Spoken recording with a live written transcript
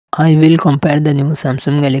I will compare the new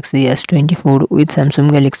Samsung Galaxy S24 with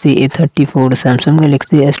Samsung Galaxy A34. Samsung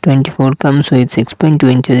Galaxy S24 comes with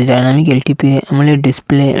 6.2 inches dynamic LTPA AMOLED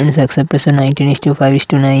display and success ratio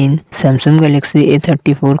 19:5:9. Samsung Galaxy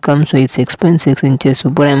A34 comes with 6.6 inches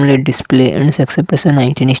Super AMOLED display and success ratio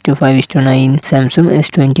 19:5:9. Samsung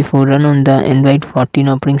S24 run on the Android 14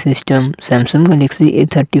 operating system. Samsung Galaxy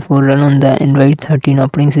A34 run on the Android 13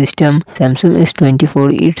 operating system. Samsung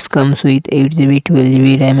S24 it comes with 8GB,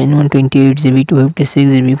 12GB RAM and 128GB,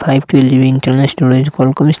 256GB, 512GB internal storage.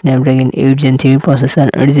 Qualcomm Snapdragon 8 Gen 3 processor,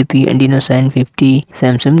 8GB Adreno 750.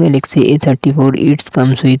 Samsung Galaxy A34 it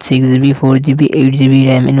comes with 6GB, 4GB, 8GB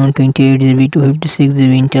RAM and 128GB,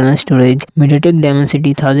 256GB internal storage. MediaTek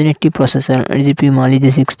Dimensity 1080 processor, 8GB Mali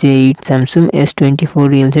J68. Samsung S24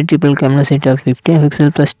 real set triple camera setup,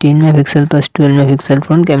 50MP plus 10MP plus 12MP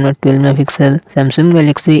front camera, 12MP. Samsung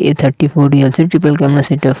Galaxy A34 real set triple camera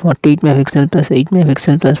setup, 48MP plus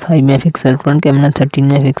 8MP plus 5MP front camera,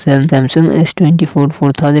 13MP. Samsung S24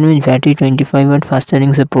 4000mAh battery, 25W fast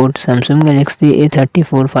charging support. Samsung Galaxy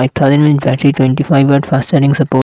A34 5000mAh battery, 25W fast charging support.